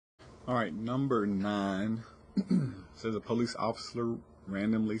All right, number 9 says a police officer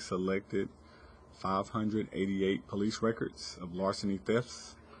randomly selected 588 police records of larceny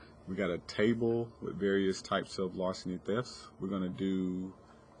thefts. We got a table with various types of larceny thefts. We're going to do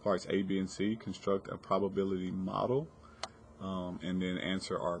parts A, B, and C, construct a probability model, and then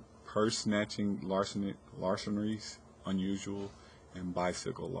answer our purse snatching larceneries unusual and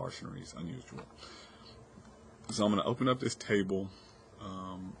bicycle larceneries unusual. So I'm going to open up this table.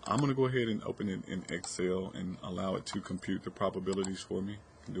 I'm going to go ahead and open it in Excel and allow it to compute the probabilities for me.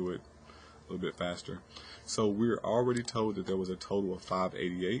 I can do it a little bit faster. So we're already told that there was a total of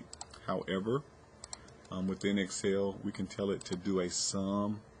 588. However, within Excel, we can tell it to do a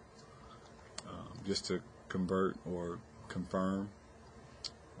sum just to convert or confirm.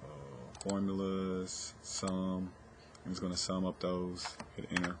 Formulas, sum, and it's going to sum up those. Hit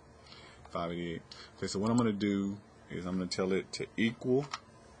enter. 588. Okay, so what I'm going to do is I'm going to tell it to equal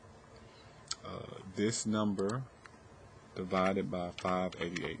this number divided by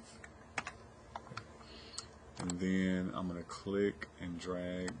 588. And then I'm going to click and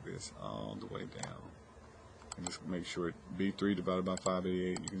drag this all the way down. And just make sure it B3 divided by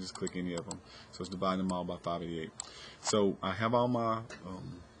 588. You can just click any of them. So it's dividing them all by 588. So I have all my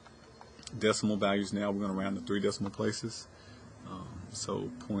decimal values now. We're going to round to 3 decimal places.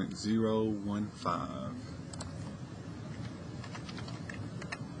 So 0.015.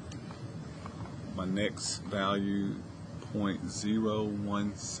 My next value,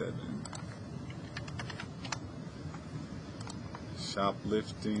 0.017.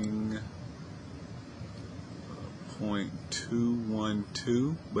 Shoplifting,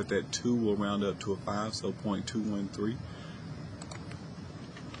 0.212, but that 2 will round up to a 5, so 0.213.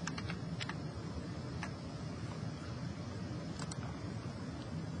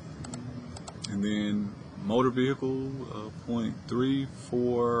 And then motor vehicle,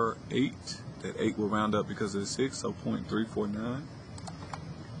 0.348. That 8 will round up because of the 6, so 0.349.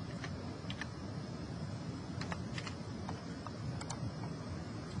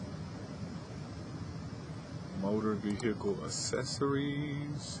 Motor vehicle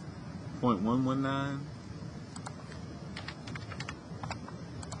accessories, 0.119.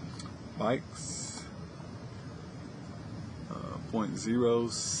 Bikes,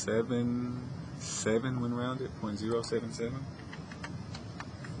 0.077 when rounded, 0.077.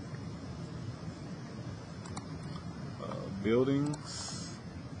 Buildings,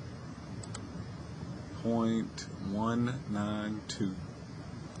 0.192.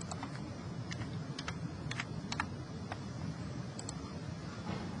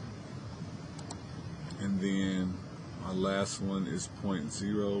 And then my last one is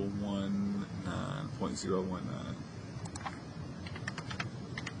 0.019. 0.019.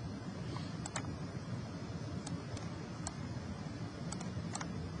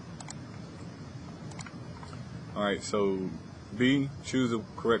 Alright, so B, choose the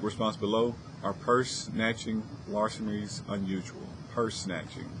correct response below. Are purse snatching larceneries unusual? Purse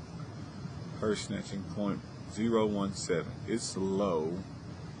snatching. Purse snatching, 0.017. It's low.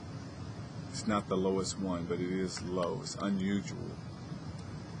 It's not the lowest one, but it is low. It's unusual,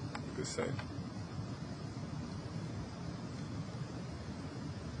 you could say.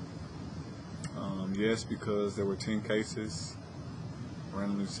 Yes, because there were 10 cases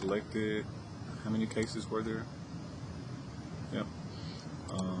randomly selected. How many cases were there? Yep.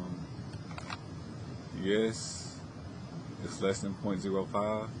 Yes, it's less than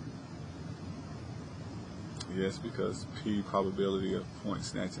 0.05. Yes, because P probability of point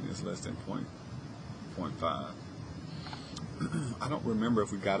snatching is less than 0.5. I don't remember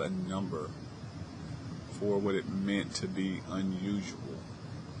if we got a number for what it meant to be unusual.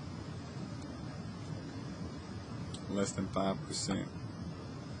 Less than 5%.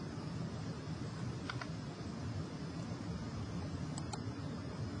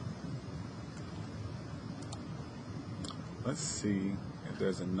 Let's see if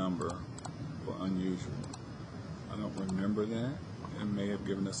there's a number for unusual. I don't remember that. It may have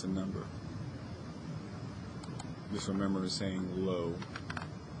given us a number. Just remember saying low.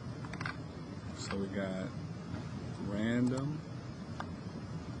 So we got random,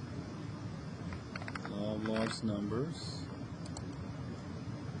 law of large numbers,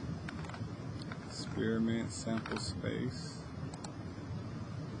 experiment sample space,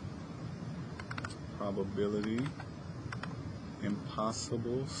 probability,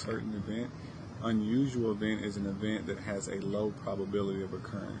 impossible certain event. Unusual event is an event that has a low probability of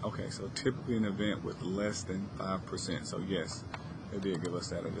occurring. Okay, so typically an event with less than 5%. So yes, they did give us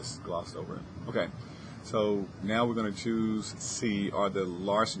that. I just glossed over it. Okay, so now we're going to choose C. Are the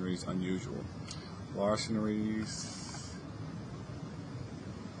larceneries unusual? Larceneries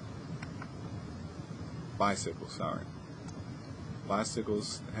bicycles, sorry.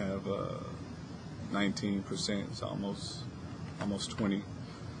 Bicycles have 19%, it's almost 20.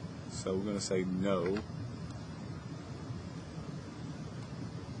 So we're going to say no.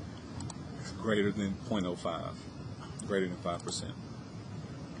 It's greater than 0.05, greater than 5%.